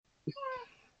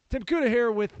Tim Kuda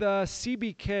here with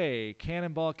CBK,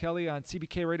 Cannonball Kelly on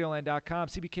CBKRadioland.com.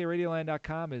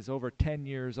 CBKRadioland.com is over 10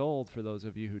 years old for those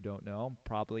of you who don't know.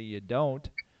 Probably you don't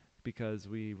because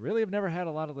we really have never had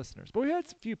a lot of listeners. But we had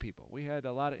a few people. We had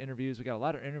a lot of interviews. We got a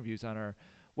lot of interviews on our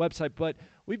website. But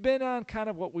we've been on kind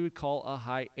of what we would call a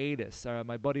hiatus.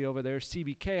 My buddy over there,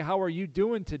 CBK, how are you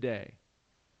doing today?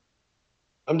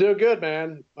 I'm doing good,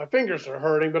 man. My fingers are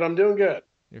hurting, but I'm doing good.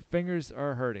 Your fingers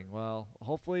are hurting. Well,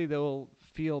 hopefully they'll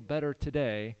feel better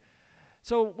today.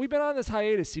 So we've been on this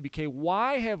hiatus, CBK.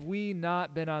 Why have we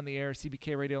not been on the air?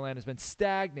 CBK Radioland has been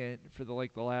stagnant for the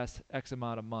last X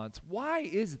amount of months. Why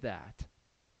is that?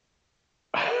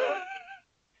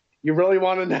 You really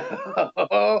want to know?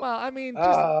 Well, I mean,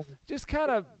 just uh, just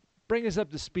kind of bring us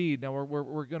up to speed. Now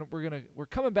we're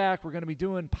coming back. We're gonna be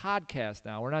doing podcasts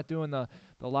now. We're not doing the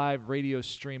live radio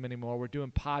stream anymore. We're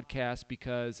doing podcasts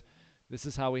because this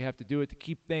is how we have to do it to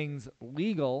keep things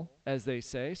legal, as they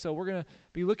say. So we're going to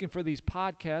be looking for these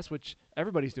podcasts, which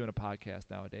everybody's doing a podcast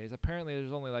nowadays. Apparently,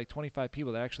 there's only like 25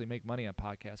 people that actually make money on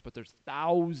podcasts, but there's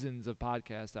thousands of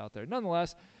podcasts out there.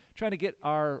 Nonetheless, trying to get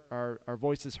our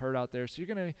voices heard out there. So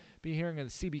you're going to be hearing the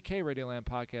CBK Radioland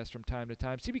podcast from time to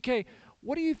time. CBK,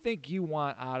 what do you think you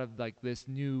want out of like this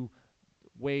new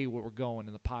way where we're going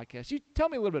in the podcast? You tell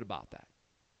me a little bit about that.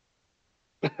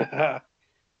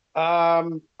 I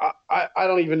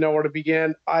don't even know where to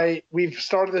begin. We've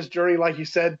started this journey, like you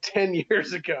said, 10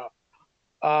 years ago,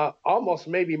 almost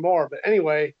maybe more. But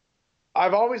anyway,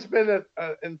 I've always been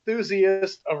an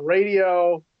enthusiast of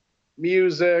radio,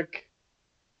 music.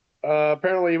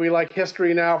 Apparently, we like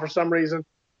history now for some reason.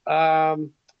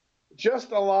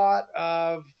 Just a lot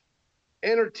of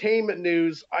entertainment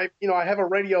news. I have a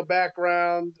radio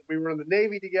background. We were in the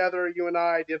Navy together. You and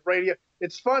I did radio.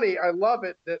 It's funny. I love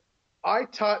it that I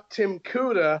taught Tim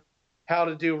Kuda how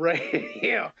to do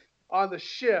radio on the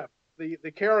ship,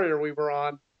 the carrier we were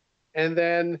on. And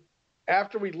then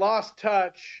after we lost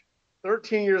touch,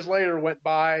 13 years later went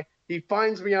by, he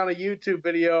finds me on a YouTube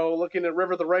video looking at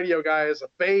River the Radio Guy as a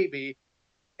baby,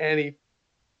 and he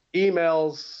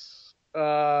emails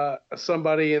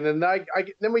somebody, and then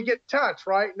then we get in touch,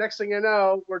 right? Next thing you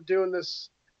know, we're doing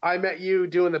this. I met you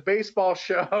doing the baseball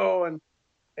show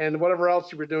and whatever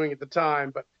else you were doing at the time.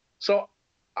 But so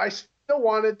I still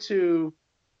wanted to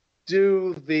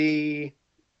do the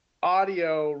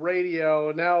audio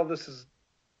radio. Now this is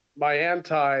my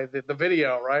the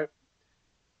video, right?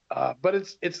 But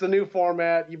it's the new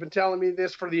format. You've been telling me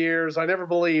this for the years. I never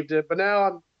believed it, but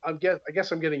now I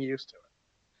guess I'm getting used to it.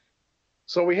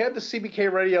 So we had the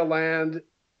CBK Radio Land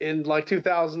in like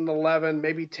 2011,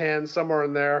 maybe 10, somewhere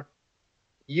in there.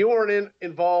 You weren't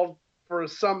involved for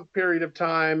some period of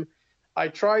time. I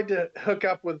tried to hook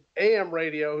up with AM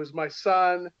radio, who's my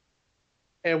son,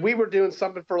 and we were doing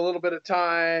something for a little bit of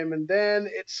time. And then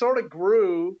it sort of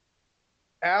grew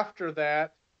after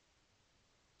that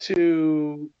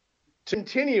to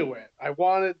continue it. I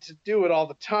wanted to do it all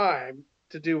the time,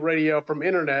 to do radio from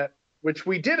internet, which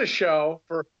we did a show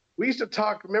for. We used to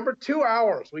talk, remember, 2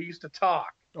 hours we used to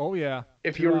talk. Oh, yeah.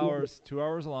 If 2 hours, 2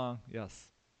 hours long, yes.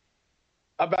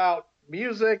 About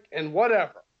music and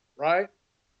whatever, right?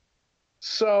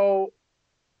 So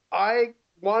I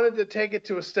wanted to take it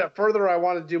to a step further. I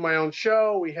wanted to do my own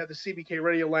show. We had the CBK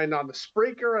Radio Land on the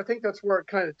Spreaker. I think that's where it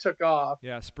kind of took off.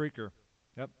 Yeah, Spreaker.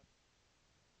 Yep.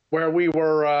 Where we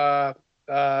were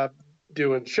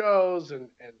doing shows and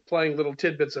playing little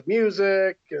tidbits of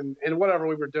music and whatever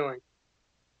we were doing.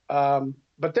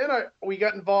 But then we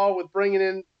got involved with bringing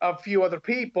in a few other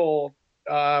people.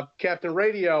 Captain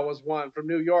Radio was one from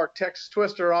New York. Texas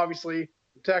Twister, obviously,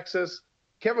 from Texas.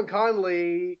 Kevin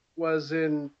Conley was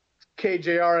in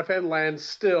KJRFN land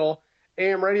still.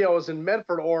 AM Radio was in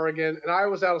Medford, Oregon, and I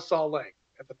was out of Salt Lake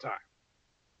at the time.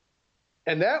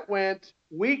 And that went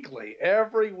weekly,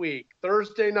 every week,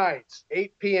 Thursday nights,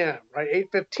 8 p.m., right?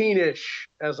 8:15-ish,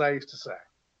 as I used to say.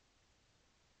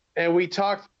 And we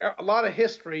talked a lot of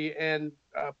history and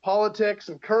politics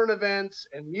and current events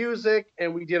and music.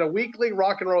 And we did a weekly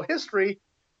rock and roll history,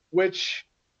 which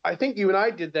I think you and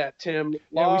I did that, Tim,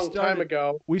 long time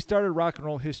ago. We started rock and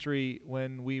roll history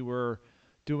when we were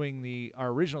doing our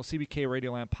original CBK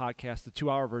Radioland podcast, the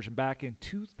 2-hour version, back in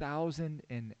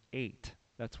 2008.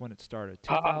 That's when it started,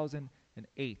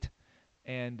 2008.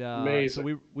 And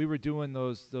so we were doing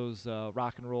those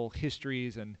rock and roll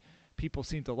histories, and people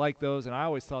seemed to like those, and I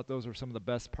always thought those were some of the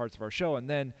best parts of our show. And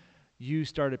then you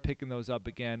started picking those up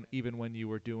again, even when you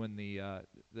were doing the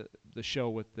show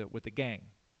with the gang.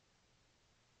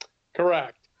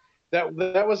 Correct. That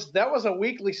was a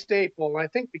weekly staple, and I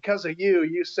think because of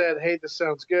you said, "Hey, this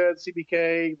sounds good,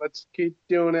 CBK. Let's keep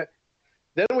doing it."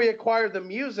 Then we acquired the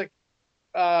music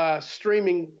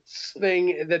streaming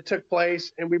thing that took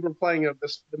place, and we were playing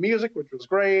the music, which was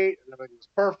great, and everything was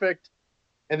perfect.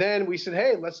 And then we said,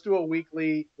 hey, let's do a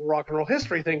weekly rock and roll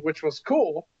history thing, which was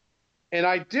cool. And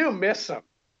I do miss them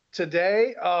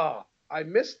today. Oh, I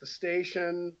miss the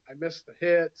station. I miss the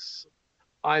hits.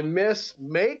 I miss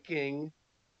making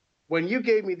when you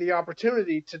gave me the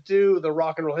opportunity to do the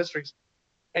rock and roll histories,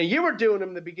 and you were doing them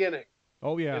in the beginning.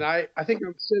 Oh yeah. And I think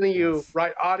I'm sending you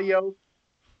right audio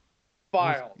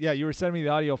files. Yeah, you were sending me the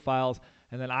audio files,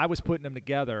 and then I was putting them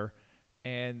together,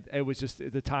 and it was just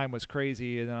the time was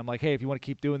crazy. And then I'm like, hey, if you want to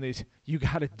keep doing these, you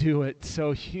got to do it.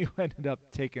 So you ended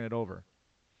up taking it over.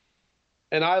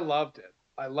 And I loved it.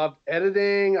 I loved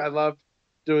editing. I loved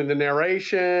doing the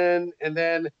narration, and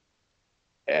then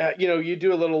you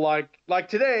do a little like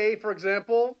today, for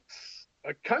example,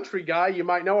 a country guy you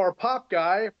might know, or a pop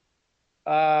guy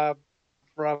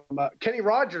from Kenny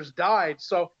Rogers died.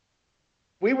 So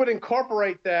we would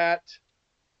incorporate that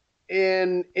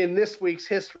in this week's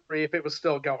history if it was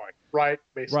still going, right?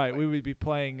 Basically. Right. We would be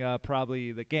playing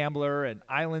probably The Gambler and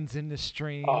Islands in the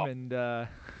Stream and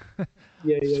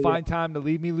Find Time to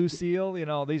Leave Me, Lucille.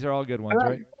 These are all good ones,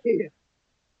 right?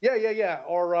 Yeah.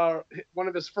 Or one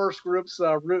of his first groups,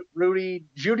 Rudy,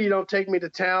 Judy, Don't Take Me to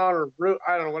Town, or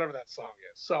I don't know, whatever that song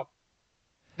is. So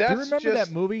that's Do you remember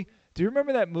that movie? Do you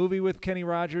remember that movie with Kenny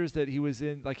Rogers that he was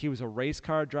in? Like he was a race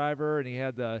car driver, and he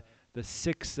had the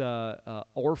 6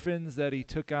 orphans that he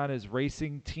took on his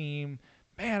racing team.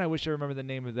 Man, I wish I remember the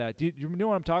name of that. Do you know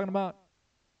what I'm talking about?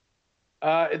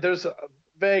 There's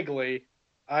vaguely.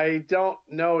 I don't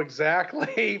know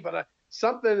exactly, but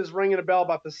something is ringing a bell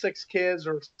about the 6 kids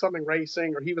or something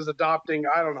racing, or he was adopting.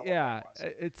 I don't know. Yeah,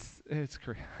 it's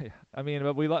crazy. I mean,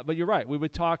 but you're right. We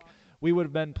would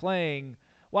have been playing.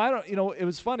 Well, I don't. It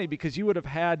was funny because you would have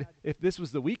had, if this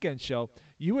was the weekend show,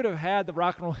 you would have had the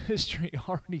rock and roll history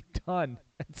already done,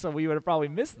 and so we would have probably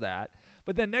missed that.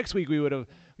 But then next week you would have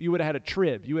had a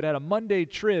trib. You would have had a Monday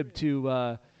trib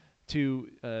to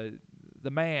the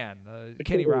man,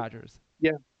 Kenny Rogers.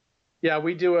 Yeah,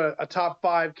 we do a top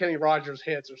 5 Kenny Rogers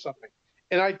hits or something.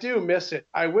 And I do miss it.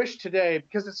 I wish today,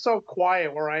 because it's so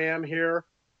quiet where I am here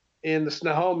in the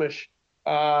Snohomish,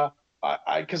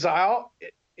 because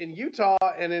in Utah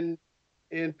and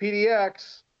in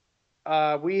PDX,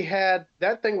 we had,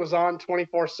 that thing was on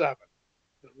 24/7.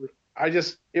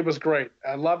 It was great.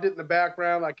 I loved it in the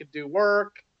background. I could do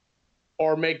work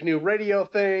or make new radio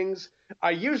things. I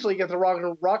usually get the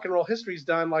rock and roll histories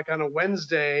done like on a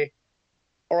Wednesday,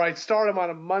 or I'd start them on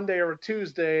a Monday or a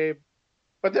Tuesday,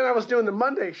 but then I was doing the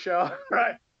Monday show,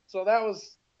 right? So that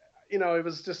was, it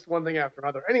was just one thing after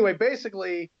another. Anyway,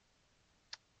 basically,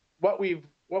 what we've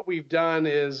done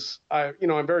is,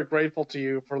 I'm very grateful to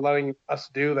you for letting us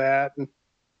do that, and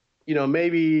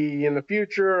maybe in the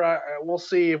future, we'll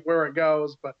see where it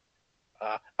goes. But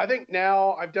I think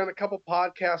now I've done a couple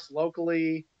podcasts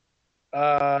locally.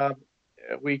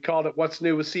 We called it What's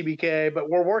New with CBK, but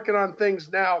we're working on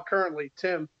things now currently,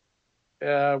 Tim,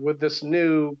 with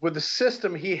the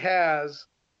system he has,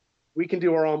 we can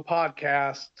do our own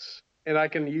podcasts, and I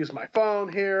can use my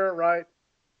phone here, right,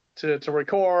 to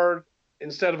record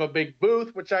instead of a big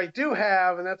booth, which I do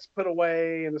have, and that's put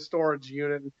away in the storage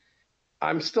unit.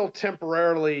 I'm still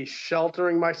temporarily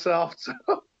sheltering myself. So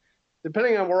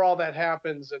depending on where all that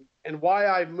happens and why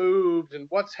I moved and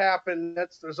what's happened,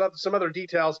 there's some other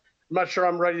details. I'm not sure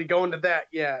I'm ready to go into that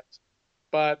yet,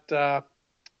 but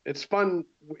it's fun.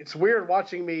 It's weird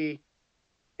watching me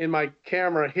in my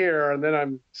camera here, and then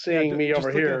I'm seeing me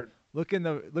over here. Look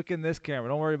in this camera.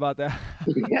 Don't worry about that.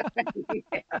 Yeah.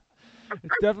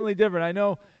 It's definitely different. I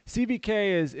know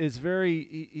CBK is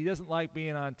very. He doesn't like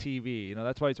being on TV.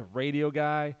 That's why he's a radio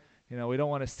guy. We don't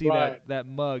want to see that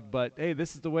mug. But hey,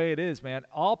 this is the way it is, man.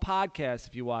 All podcasts,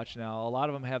 if you watch now, a lot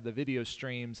of them have the video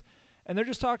streams. And they're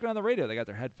just talking on the radio. They got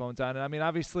their headphones on. And I mean,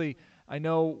 obviously, I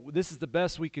know this is the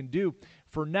best we can do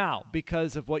for now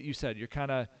because of what you said.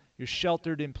 You're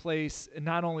sheltered in place, and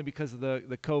not only because of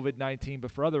the COVID-19,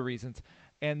 but for other reasons.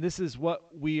 And this is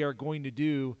what we are going to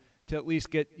do to at least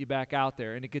get you back out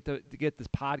there and to get this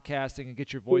podcasting and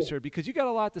get your voice heard, because you got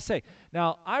a lot to say.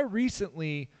 Now, I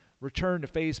recently returned to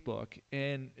Facebook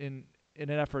in an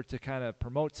effort to kind of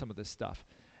promote some of this stuff.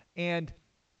 And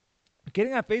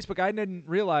getting on Facebook, I didn't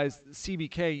realize,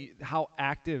 CBK, how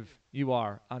active you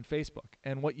are on Facebook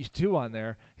and what you do on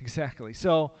there exactly.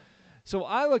 So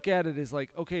I look at it as like,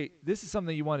 okay, this is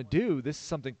something you want to do. This is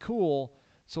something cool.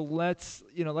 So let's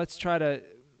try to,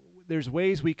 there's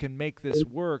ways we can make this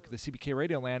work, the CBK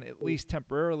Radio Land, at least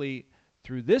temporarily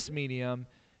through this medium.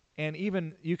 And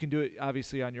even you can do it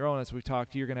obviously on your own. As we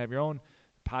talked, you're going to have your own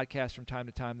podcasts from time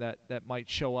to time that might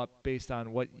show up based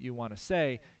on what you want to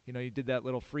say. You did that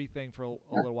little free thing for a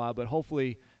little while, but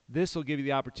hopefully this will give you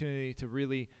the opportunity to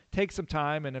really take some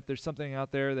time. And if there's something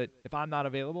out there that if I'm not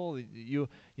available, you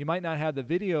might not have the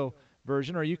video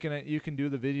version, or you can do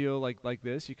the video like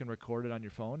this. You can record it on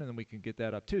your phone, and then we can get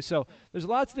that up too. So there's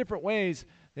lots of different ways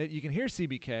that you can hear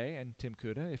CBK and Tim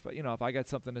Kuda. If I got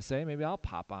something to say, maybe I'll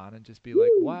pop on and just be like,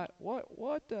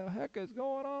 what the heck is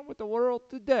going on with the world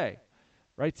today?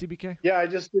 Right, CBK? Yeah, I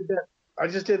just did that. I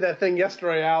just did that thing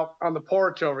yesterday out on the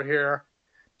porch over here.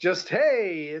 Just,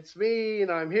 hey, it's me,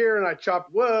 and I'm here, and I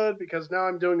chopped wood because now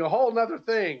I'm doing a whole nother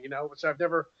thing, which I've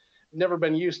never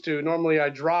been used to. Normally I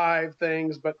drive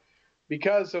things, but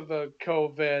because of the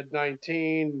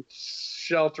COVID-19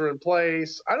 shelter in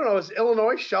place, I don't know, is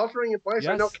Illinois sheltering in place?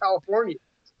 Yes. I know California.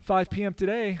 5 p.m.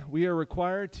 today, we are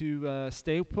required to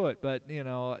stay put. But,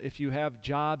 if you have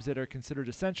jobs that are considered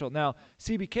essential. Now,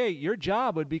 CBK, your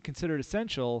job would be considered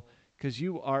essential because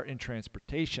you are in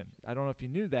transportation. I don't know if you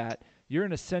knew that. You're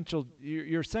essential,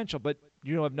 but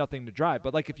you have nothing to drive.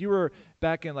 But, like, if you were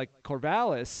back in, like,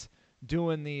 Corvallis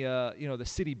doing the, the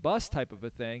city bus type of a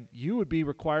thing, you would be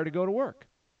required to go to work.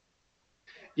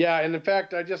 Yeah, and in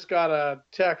fact, I just got a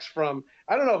text from,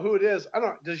 I don't know who it is.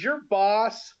 Does your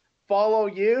boss follow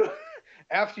you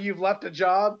after you've left a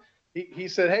job? He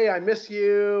said, hey, I miss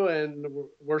you, and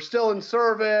we're still in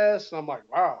service. And I'm like,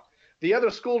 wow. The other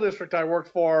school district I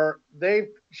worked for,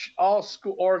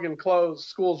 Oregon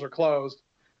schools are closed.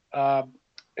 And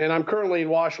I'm currently in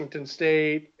Washington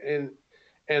State,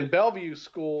 and Bellevue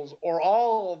schools, or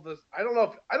all of the, I don't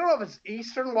know if it's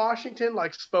Eastern Washington,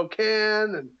 like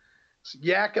Spokane and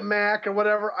Yakima or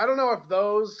whatever. I don't know if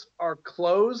those are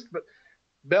closed, but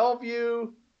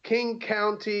Bellevue, King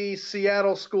County,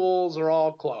 Seattle schools are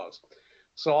all closed.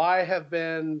 So I have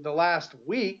been, the last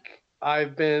week,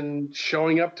 I've been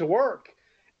showing up to work,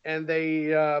 and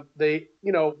they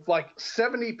like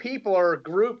 70 people are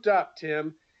grouped up,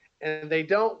 Tim, and they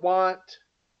don't want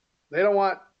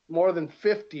more than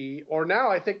 50, or now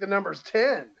I think the number's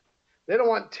 10. They don't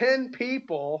want 10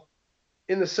 people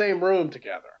in the same room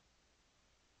together.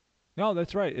 No,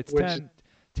 that's right. It's 10.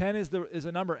 10 is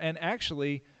a number. And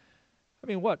actually, I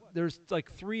mean, there's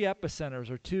like 3 epicenters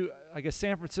or 2. I guess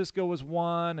San Francisco was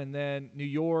one, and then New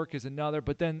York is another.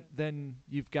 But then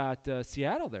you've got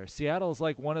Seattle there. Seattle is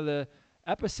like one of the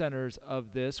epicenters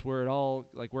of this, where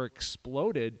it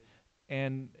exploded,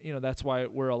 and that's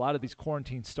where a lot of these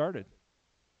quarantines started.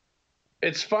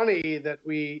 It's funny that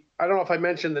I don't know if I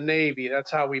mentioned the Navy.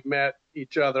 That's how we met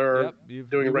each other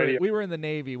doing radio. We were in the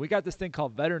Navy. We got this thing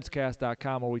called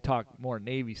veteranscast.com where we talk more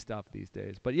Navy stuff these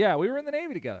days. But yeah, we were in the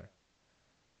Navy together.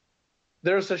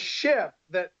 There's a ship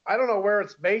that I don't know where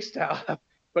it's based out of,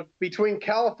 but between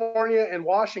California and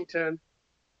Washington,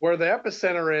 where the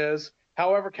epicenter is.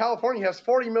 However, California has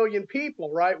 40 million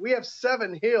people, right? We have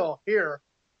 7 here,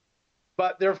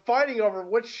 but they're fighting over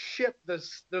which ship.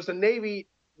 There's a Navy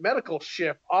medical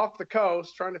ship off the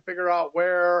coast trying to figure out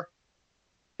where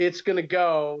it's going to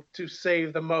go to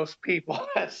save the most people.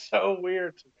 That's so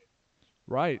weird to me.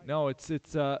 Right. No, it's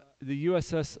the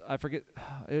USS. I forget.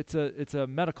 It's a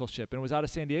medical ship, and it was out of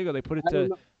San Diego. They put it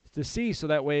to sea so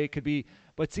that way it could be.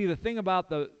 But see, the thing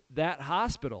about that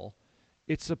hospital,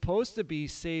 it's supposed to be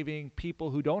saving people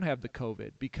who don't have the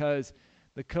COVID, because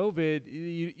the COVID,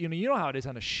 you know how it is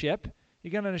on a ship. You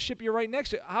get on a ship, you're right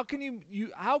next to it.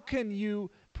 How can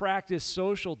you practice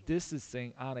social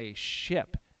distancing on a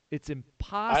ship? It's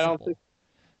impossible. I don't think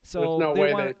so. There's no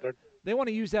way they want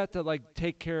to use that to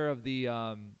take care of the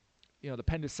the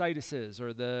appendicitis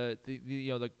or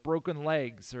the broken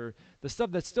legs or the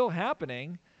stuff that's still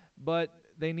happening, but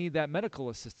they need that medical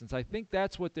assistance. I think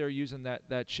that's what they're using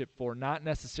that ship for, not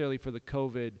necessarily for the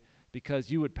COVID,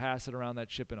 because you would pass it around that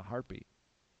ship in a heartbeat.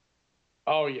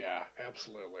 Oh yeah,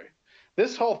 absolutely.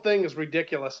 This whole thing is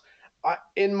ridiculous.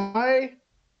 In my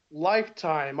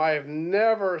lifetime, I have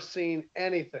never seen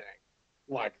anything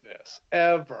like this,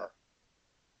 ever.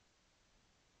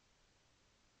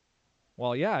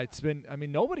 Well, yeah, it's been. I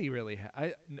mean, nobody really.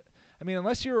 I mean,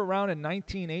 unless you're around in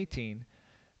 1918,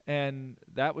 and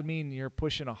that would mean you're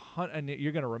pushing 100, and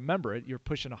you're going to remember it. You're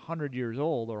pushing 100 years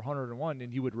old or 101,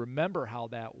 and you would remember how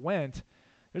that went.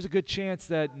 There's a good chance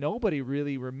that nobody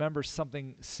really remembers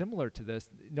something similar to this.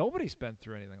 Nobody's been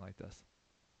through anything like this.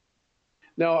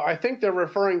 No, I think they're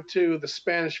referring to the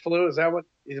Spanish flu. Is that what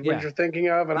you're thinking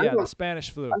of? And yeah, the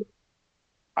Spanish flu.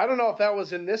 I don't know if that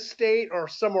was in this state or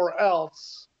somewhere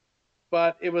else,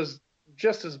 but it was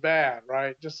just as bad,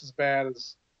 right? Just as bad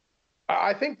as.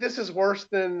 I think this is worse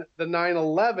than the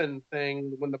 9/11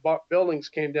 thing when the buildings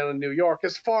came down in New York,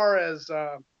 as far as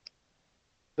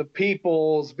the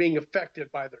people's being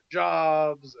affected by their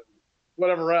jobs and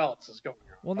whatever else is going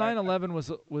Well, on. 9/11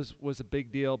 was a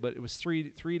big deal, but it was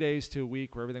three days to a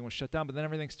week where everything was shut down. But then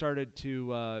everything started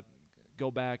to go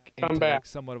back Come into back. like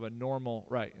somewhat of a normal,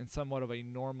 right, and somewhat of a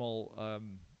normal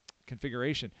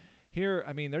configuration. Here,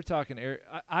 I mean, they're talking air.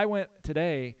 I went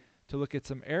today to look at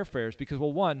some airfares because,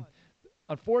 well, one,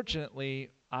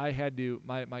 unfortunately, I had to.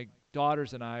 My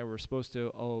daughters and I were supposed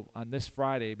to, on this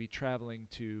Friday, be traveling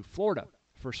to Florida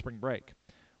for spring break.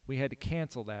 We had to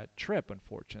cancel that trip,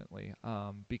 unfortunately,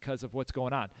 because of what's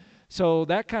going on. So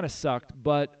that kind of sucked.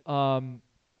 But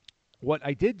what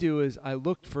I did do is I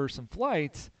looked for some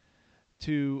flights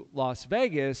to Las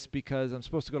Vegas because I'm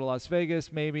supposed to go to Las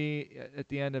Vegas maybe at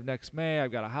the end of next May.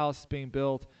 I've got a house being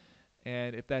built,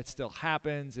 and if that still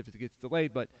happens, if it gets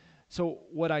delayed, but so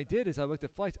what I did is I looked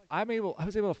at flights. I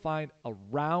was able to find a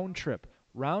round trip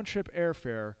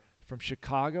airfare from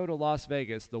Chicago to Las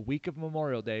Vegas the week of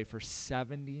Memorial Day for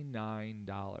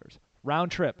 $79.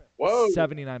 Round trip, Whoa.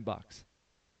 79 bucks.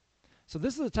 So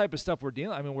this is the type of stuff we're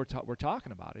dealing. I mean, we're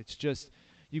talking about. It's just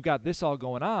you've got this all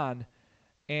going on,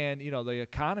 and the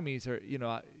economies are.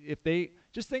 If they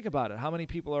just think about it, how many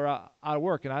people are out of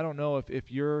work? And I don't know if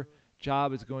your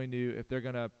job is going to, if they're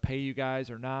going to pay you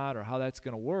guys or not, or how that's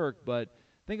going to work. But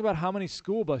think about how many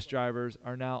school bus drivers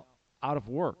are now out of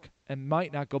work and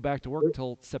might not go back to work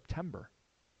until September.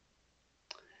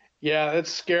 Yeah,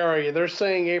 it's scary. They're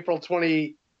saying April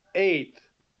 28th,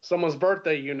 someone's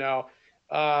birthday.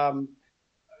 Um,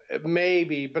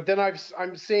 maybe. But then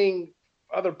I'm seeing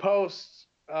other posts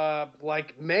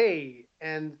like May,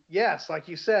 and yes, like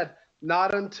you said,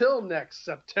 not until next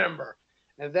September.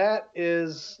 And that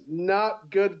is not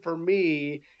good for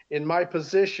me in my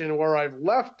position where I've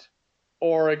left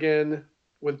Oregon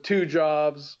with 2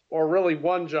 jobs, or really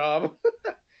 1 job,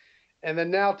 and then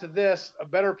now to this, a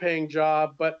better paying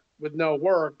job, but with no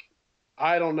work.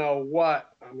 I don't know what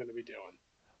I'm going to be doing.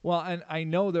 Well, and I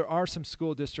know there are some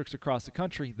school districts across the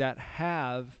country that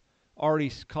have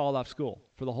already called off school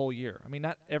for the whole year. I mean,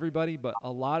 not everybody, but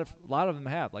a lot of them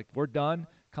have. Like, we're done,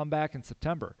 come back in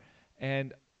September.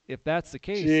 And if that's the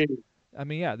case, Gee. I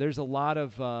mean, yeah, there's a lot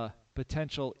of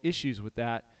potential issues with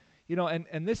that.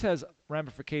 And this has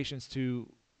ramifications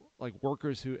to like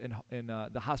workers who in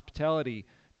the hospitality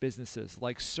businesses,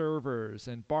 like servers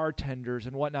and bartenders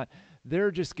and whatnot.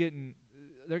 They're getting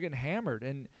hammered,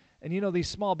 and these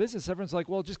small businesses, everyone's like,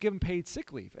 well, just give them paid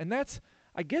sick leave, and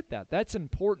I get that. That's an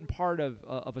important part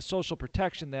of a social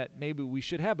protection that maybe we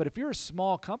should have. But if you're a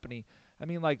small company, I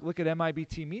mean, like, look at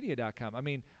MIBTmedia.com. I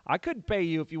mean, I couldn't pay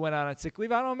you if you went out on sick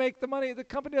leave. I don't make the money. The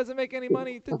company doesn't make any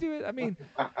money to do it. I mean,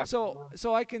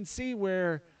 so I can see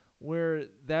where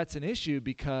that's an issue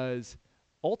because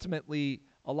ultimately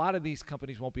a lot of these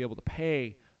companies won't be able to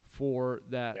pay for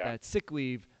that sick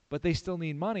leave, but they still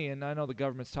need money. And I know the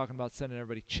government's talking about sending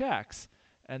everybody checks,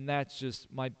 and that's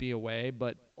just might be a way.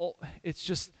 But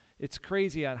it's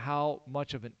crazy on how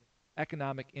much of an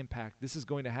economic impact this is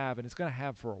going to have, and it's going to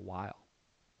have for a while.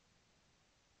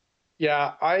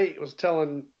 Yeah, I was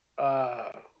telling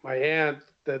my aunt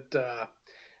that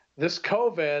this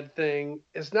COVID thing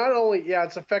is not only,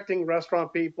 it's affecting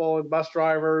restaurant people and bus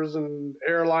drivers and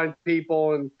airline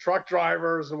people and truck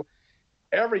drivers and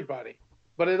everybody,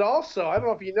 but it also, I don't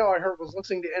know if you know, was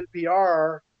listening to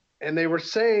NPR, and they were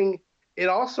saying it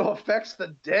also affects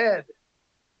the dead.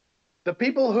 The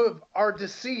people who are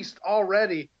deceased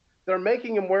already, they're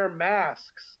making them wear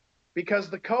masks because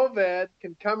the COVID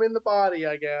can come in the body,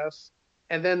 I guess,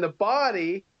 and then the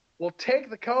body will take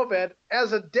the COVID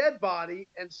as a dead body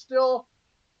and still,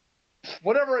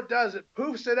 whatever it does, it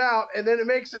poofs it out, and then it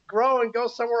makes it grow and go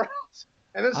somewhere else.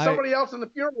 And then somebody else in the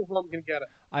funeral home can get it.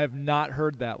 I have not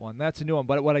heard that one. That's a new one.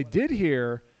 But what I did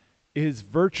hear is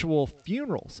virtual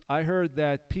funerals. I heard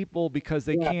that people, because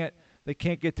they can't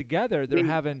get together, they're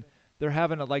having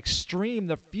to like stream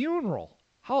the funeral.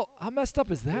 How messed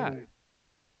up is that?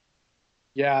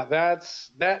 Yeah,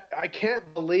 I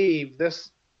can't believe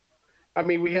this. I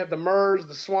mean, we had the MERS,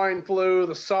 the swine flu,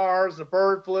 the SARS, the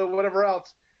bird flu, whatever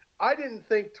else. I didn't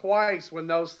think twice when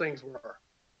those things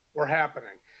were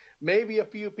happening. Maybe a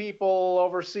few people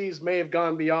overseas may have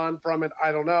gone beyond from it.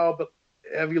 I don't know, but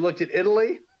have you looked at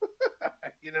Italy?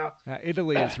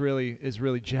 Italy is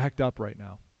really jacked up right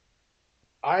now.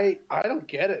 I don't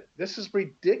get it. This is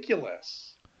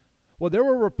ridiculous. Well, there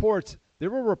were reports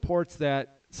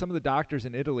that some of the doctors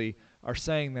in Italy are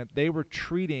saying that they were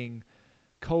treating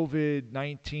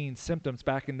COVID-19 symptoms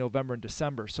back in November and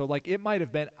December. So like it might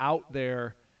have been out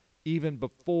there even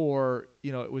before,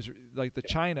 it was like the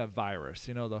China virus,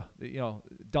 the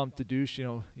dump the douche,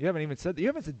 you haven't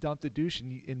said dump the douche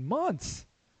in months.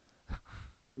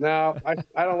 No,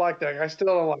 I don't like that. I still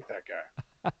don't like that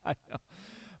guy. I know.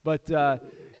 But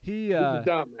he, He's a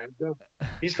dumb man. Dumb.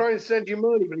 He's trying to send you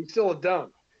money, but he's still a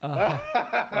dumb. uh,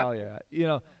 well, yeah, you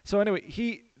know. So anyway,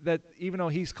 even though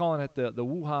he's calling it the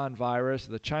Wuhan virus,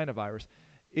 the China virus,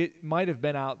 it might have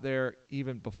been out there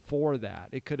even before that.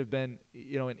 It could have been,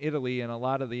 in Italy, and a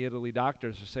lot of the Italy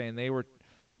doctors are saying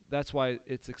that's why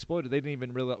it's exploded. They didn't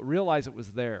even realize it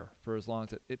was there for as long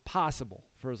as it possible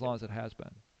for as long as it has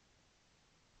been.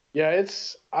 Yeah,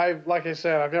 like I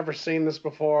said, I've never seen this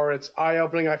before. It's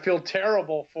eye-opening. I feel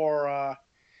terrible for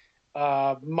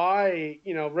my,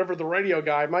 River the radio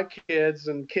guy, my kids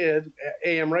and kid,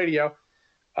 AM radio,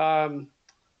 um,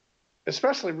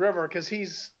 especially River, because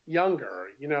he's younger.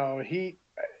 I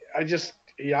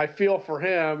feel for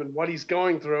him and what he's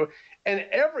going through, and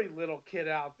every little kid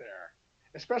out there,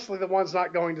 especially the ones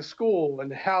not going to school,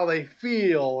 and how they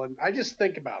feel. And I just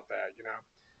think about that,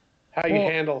 how you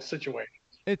handle situations.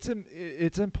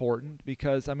 It's important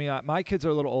because my kids are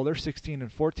a little older, 16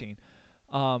 and 14.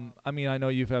 I know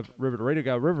you have River the radio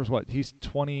guy. River's what? He's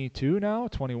 22 now,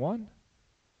 21.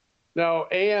 No,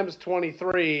 AM's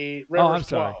 23. River's I'm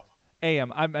sorry. 12.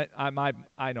 AM.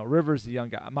 I know. River's the young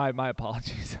guy. My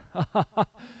apologies.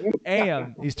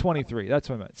 AM. He's 23. That's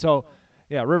what I meant. So,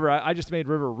 yeah, River. I just made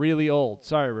River really old.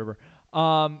 Sorry, River.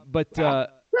 But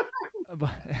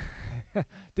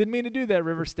didn't mean to do that,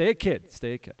 River. Stay a kid.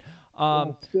 Stay a kid.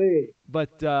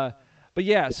 But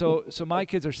yeah. So my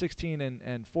kids are 16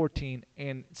 and 14,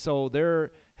 and so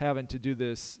they're having to do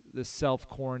this self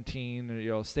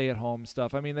quarantine, stay at home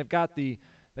stuff. They've got the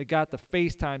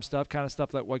FaceTime stuff, kind of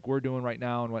stuff that like we're doing right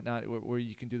now and whatnot, where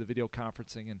you can do the video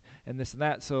conferencing and this and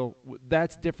that. So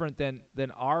that's different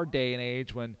than our day and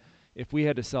age when if we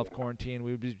had to self quarantine,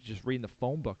 we would be just reading the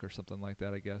phone book or something like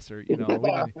that, I guess, or we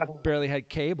barely had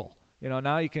cable.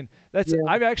 Now you can.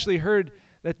 I've actually heard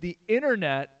that the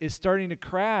internet is starting to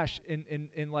crash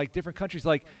in like different countries,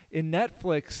 like in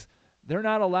Netflix. They're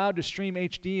not allowed to stream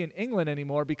HD in England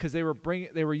anymore because they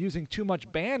were using too much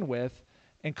bandwidth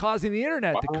and causing the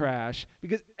internet to crash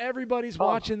because everybody's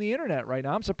watching the internet right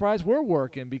now. I'm surprised we're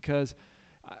working because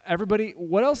everybody.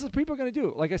 What else is people going to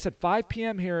do? Like I said, 5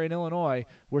 p.m. here in Illinois,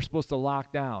 we're supposed to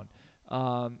lock down.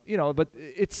 But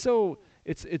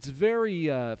it's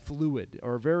very fluid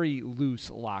or very loose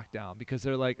lockdown because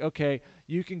they're like, okay,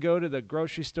 you can go to the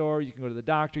grocery store, you can go to the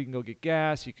doctor, you can go get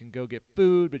gas, you can go get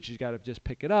food, but you got to just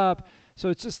pick it up. So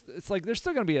it's like there's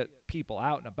still going to be people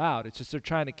out and about. It's just they're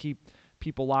trying to keep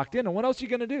people locked in. And what else are you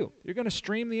going to do? You're going to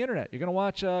stream the internet. You're going to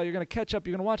watch. You're going to catch up.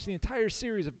 You're going to watch the entire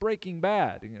series of Breaking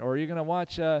Bad, or you're going to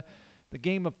watch the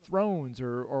Game of Thrones,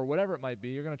 or whatever it might be.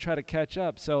 You're going to try to catch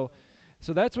up. So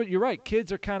that's what you're right.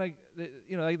 Kids are kind of,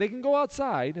 they can go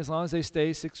outside as long as they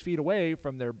stay 6 feet away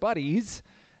from their buddies.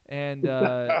 And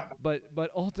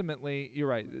but ultimately, you're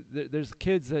right. There's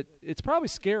kids that it's probably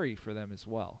scary for them as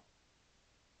well.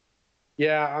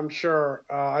 Yeah, I'm sure.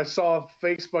 I saw a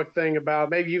Facebook thing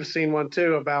about, maybe you've seen one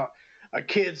too, about a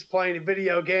kid's playing a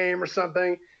video game or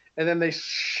something, and then they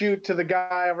shoot to the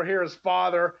guy over here, his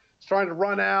father is trying to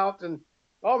run out, and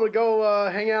I'm going to go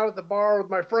hang out at the bar with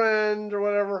my friend or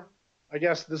whatever. I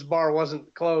guess this bar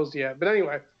wasn't closed yet. But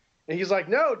anyway, and he's like,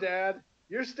 no, Dad,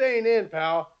 you're staying in,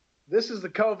 pal. This is the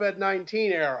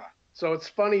COVID-19 era. So it's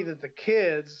funny that the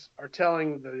kids are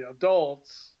telling the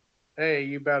adults, hey,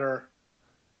 you better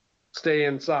stay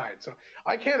inside. So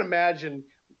I can't imagine.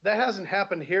 That hasn't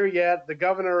happened here yet. The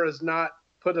governor has not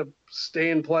put a stay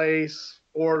in place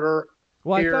order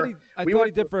here. I thought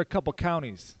he did for a couple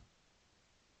counties.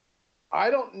 I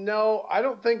don't know. I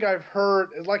don't think I've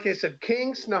heard. Like I said,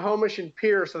 King, Snohomish, and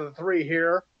Pierce are the three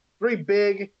here. Three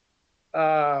big.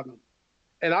 And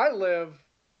I live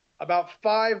about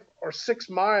 5 or 6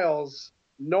 miles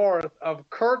north of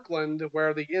Kirkland,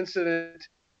 where the incident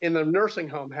in the nursing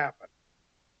home happened.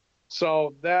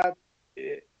 So but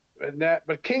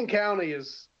King County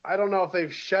is, I don't know if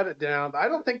they've shut it down. I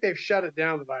don't think they've shut it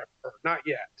down that I've heard. Not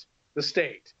yet. The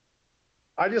state.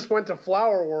 I just went to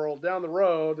Flower World down the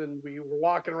road, and we were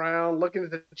walking around looking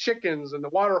at the chickens and the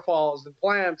waterfalls and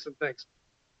plants and things.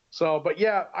 So, but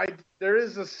yeah, there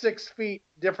is a 6 feet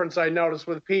difference I noticed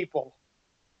with people.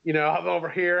 I'm over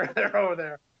here, they're over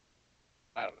there.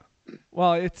 I don't know.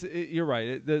 Well, you're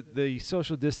right. The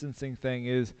social distancing thing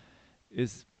is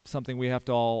something we have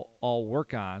to all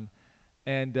work on.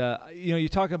 And you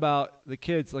talk about the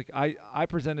kids. Like I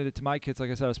presented it to my kids. Like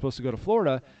I said, I was supposed to go to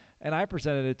Florida. And I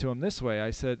presented it to them this way.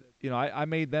 I said, I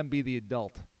made them be the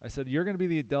adult. I said, you're going to be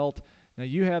the adult. Now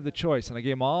you have the choice. And I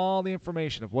gave them all the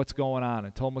information of what's going on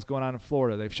and told them what's going on in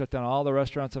Florida. They've shut down all the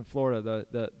restaurants in Florida.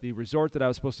 The resort that I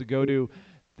was supposed to go to,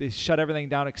 they shut everything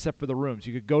down except for the rooms.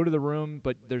 You could go to the room,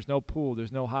 but there's no pool,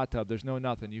 there's no hot tub, there's no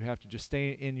nothing. You have to just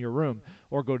stay in your room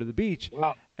or go to the beach.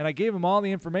 Wow. And I gave them all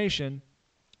the information,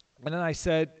 and then I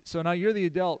said, so now you're the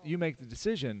adult, you make the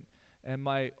decision. And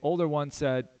my older one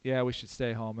said, yeah, we should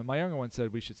stay home. And my younger one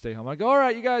said, we should stay home. I go, all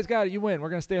right, you guys got it. You win. We're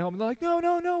going to stay home. And they're like,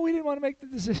 no, we didn't want to make the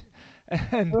decision.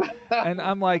 And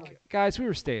I'm like, guys, we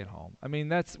were staying home. I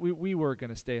mean, we were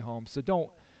going to stay home. So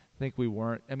don't think we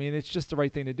weren't. I mean, it's just the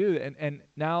right thing to do. And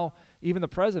now even the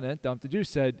president, Dump the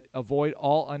Juice, said, avoid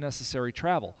all unnecessary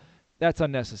travel. That's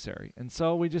unnecessary. And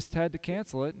so we just had to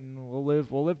cancel it, and we'll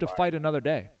live to fight another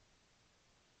day.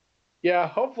 Yeah,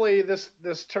 hopefully this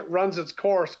runs its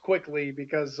course quickly,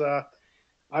 because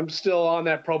I'm still on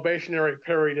that probationary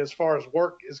period as far as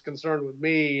work is concerned with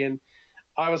me. And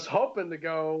I was hoping to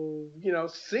go,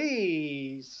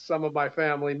 see some of my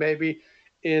family maybe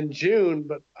in June,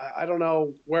 but I don't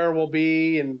know where we'll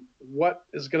be and what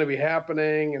is going to be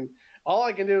happening. And all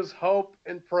I can do is hope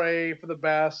and pray for the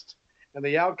best, and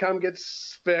the outcome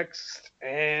gets fixed,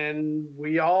 and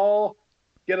we all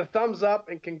get a thumbs up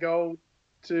and can go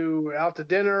out to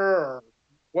dinner or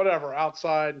whatever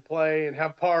outside and play and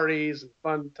have parties and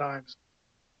fun times.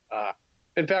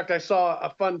 In fact, I saw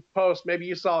a fun post. Maybe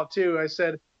you saw it too. I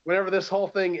said, whenever this whole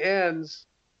thing ends,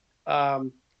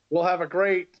 we'll have a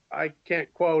great, I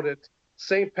can't quote it,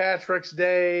 St. Patrick's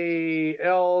Day,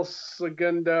 El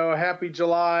Segundo, Happy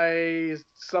July,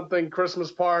 something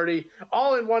Christmas party,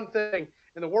 all in one thing.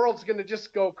 And the world's going to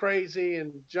just go crazy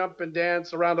and jump and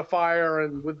dance around a fire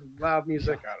and with loud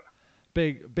music. I don't know.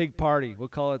 Big party. We'll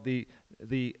call it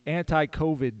the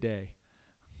anti-COVID day.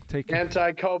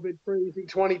 Anti-COVID free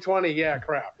 2020. Yeah,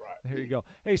 crap. Right. There you go.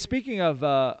 Hey, speaking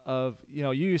of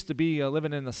you used to be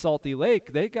living in the Salty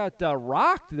Lake. They got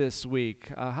rocked this week.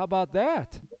 How about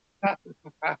that?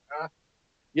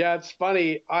 Yeah, it's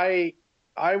funny. I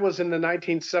was in the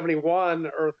 1971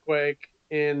 earthquake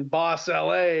in Boss,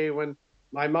 LA, when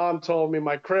my mom told me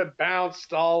my crib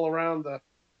bounced all around the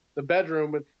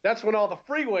bedroom, and that's when all the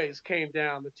freeways came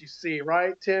down that you see,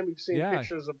 right, Tim? You've seen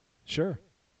pictures of. Sure.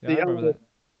 Yeah, I remember that.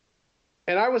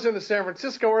 And I was in the San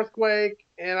Francisco earthquake,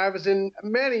 and I was in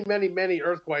many, many, many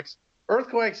earthquakes.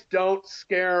 Earthquakes don't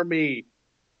scare me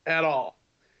at all,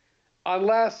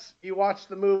 unless you watch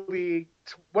the movie.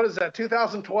 What is that?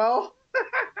 2012,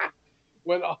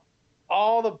 when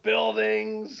all the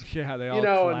buildings. Yeah, they all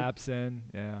collapse in.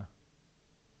 Yeah.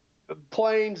 The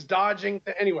planes dodging.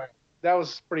 Anyway. That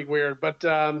was pretty weird, but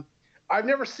I've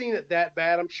never seen it that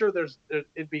bad. I'm sure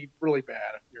it'd be really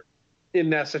bad if you're in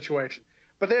that situation,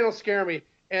 but they don't scare me.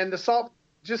 And the salt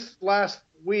just last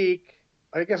week,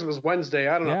 I guess it was Wednesday.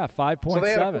 I don't know. Yeah, 5.7. So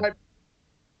they had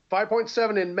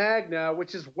 5.7 in Magna,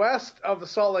 which is west of the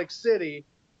Salt Lake City.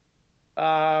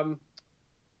 And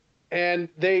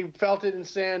they felt it in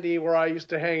Sandy, where I used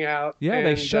to hang out. Yeah,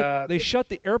 and, they shut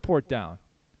the airport down.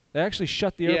 They actually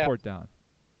shut the airport down.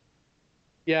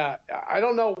 Yeah, I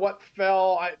don't know what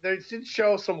fell. They did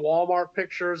show some Walmart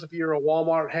pictures. If you're a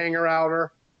Walmart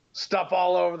hanger-outer, stuff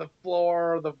all over the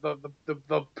floor,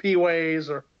 the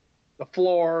P-ways or the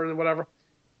floor and whatever.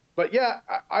 But yeah,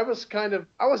 I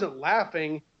wasn't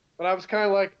laughing, but I was kind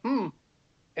of like,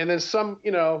 And then some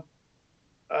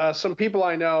people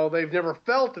I know, they've never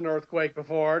felt an earthquake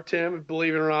before. Tim,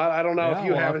 believe it or not, I don't know if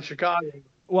you have in Chicago.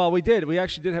 Well, we did. We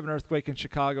actually did have an earthquake in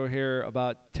Chicago here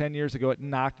about 10 years ago. It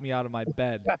knocked me out of my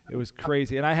bed. It was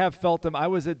crazy. And I have felt them. I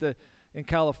was in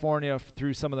California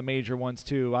through some of the major ones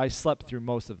too. I slept through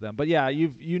most of them. But yeah,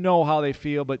 you know how they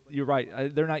feel, but you're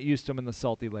right. They're not used to them in the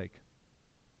Salty Lake.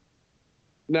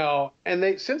 No,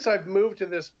 and since I've moved to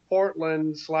this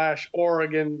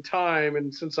Portland/Oregon time,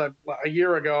 and since a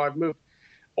year ago I've moved,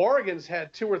 Oregon's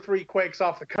had 2 or 3 quakes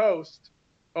off the coast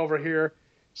over here.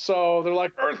 So they're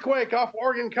like, earthquake off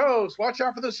Oregon coast, watch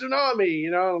out for the tsunami,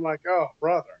 I'm like, oh,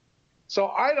 brother. So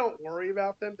I don't worry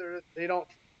about them.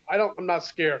 I'm not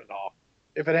scared at all.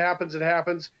 If it happens, it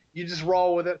happens. You just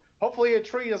roll with it. Hopefully a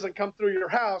tree doesn't come through your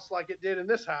house like it did in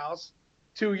this house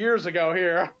 2 years ago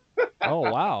here. Oh,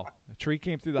 wow. A tree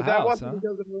came through the house, that wasn't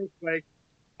because of an earthquake.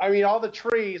 I mean, all the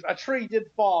trees, a tree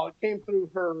did fall. It came through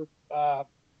her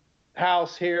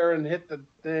house here and hit the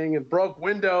thing and broke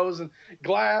windows, and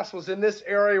glass was in this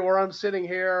area where I'm sitting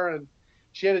here, and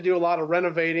she had to do a lot of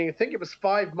renovating. I think it was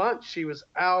 5 months she was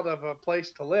out of a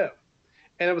place to live.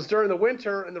 And it was during the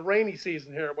winter and the rainy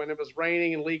season here when it was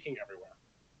raining and leaking everywhere.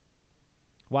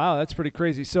 Wow, that's pretty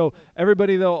crazy. So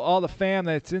everybody, though, all the fam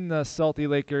that's in the Salty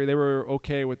Lake area, they were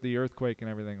okay with the earthquake and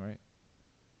everything, right?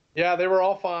 Yeah, they were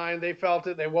all fine. They felt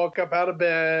it. They woke up out of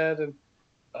bed, and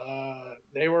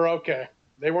they were okay.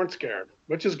 They weren't scared,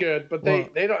 which is good. But they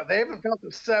haven't felt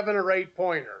a 7 or 8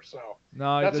 pointer. So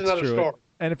no, that's another true. story.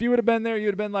 And if you would have been there, you'd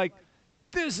have been like,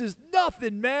 this is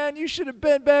nothing, man. You should have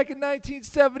been back in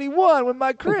 1971 when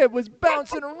my crib was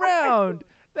bouncing around.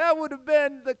 That would have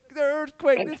been the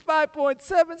earthquake. This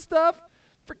 5.7 stuff,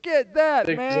 forget that,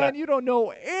 man. Exactly. You don't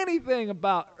know anything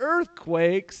about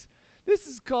earthquakes. This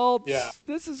is called Yeah.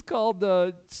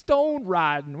 stone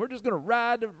riding. We're just gonna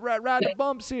ride the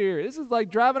bumps here. This is like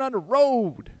driving on the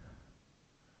road.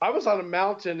 I was on a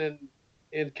mountain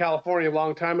in California a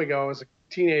long time ago as a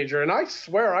teenager, and I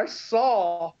swear I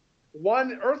saw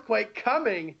one earthquake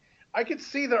coming. I could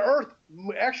see the earth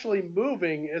actually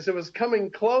moving as it was coming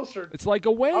closer. It's like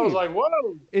a wave. I was like,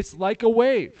 whoa. It's like a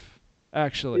wave,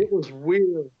 actually. It was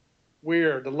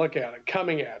weird to look at it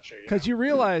coming at you. Because you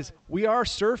realize we are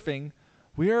surfing.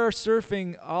 We are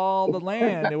surfing all the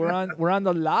land. We're on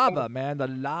the lava, man. The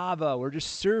lava. We're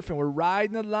just surfing. We're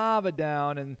riding the lava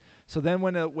down. And so then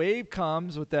when a wave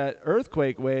comes with that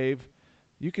earthquake wave,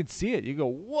 you can see it. You go,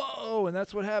 whoa, and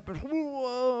that's what happened.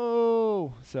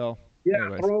 Whoa. So Yeah,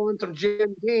 anyways. throw in some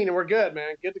Jim Dean and we're good,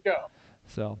 man. Good to go.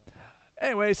 So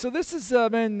anyway, so this has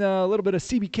been a little bit of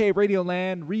CBK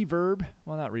Radioland reverb.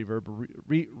 Well, not reverb,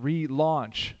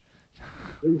 relaunch.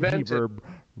 Revented.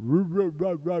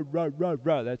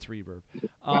 Reverb. That's reverb.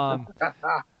 How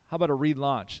about a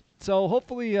relaunch? So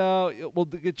hopefully we'll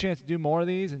get a chance to do more of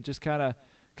these and just kind of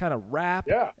rap.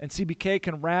 Yeah. And CBK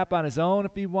can rap on his own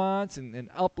if he wants and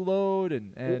upload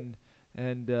and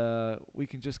we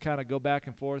can just kind of go back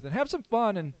and forth and have some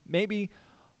fun and maybe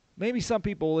some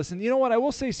people will listen. You know what? I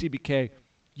will say, CBK,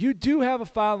 you do have a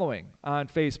following on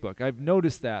Facebook. I've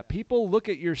noticed that. People look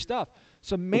at your stuff.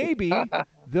 So maybe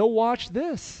they'll watch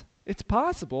this. It's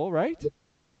possible, right?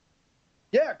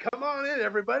 Yeah, come on in,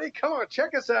 everybody. Come on,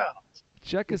 check us out.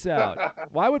 Check us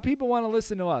out. Why would people want to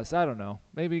listen to us? I don't know.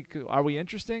 Maybe, are we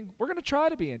interesting? We're going to try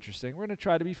to be interesting. We're going to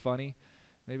try to be funny.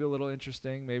 Maybe a little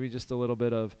interesting. Maybe just a little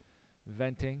bit of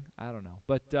venting. I don't know.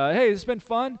 But, hey, it's been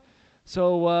fun.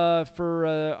 So for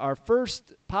our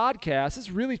first podcast, this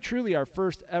is really, truly our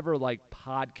first ever,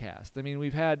 podcast. I mean,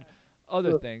 we've had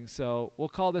other things. So we'll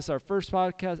call this our first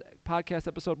podcast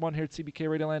episode 1 here at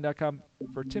CBKRadioland.com.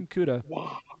 For Tim Kuda,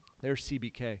 there's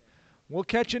CBK. We'll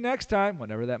catch you next time,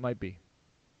 whenever that might be.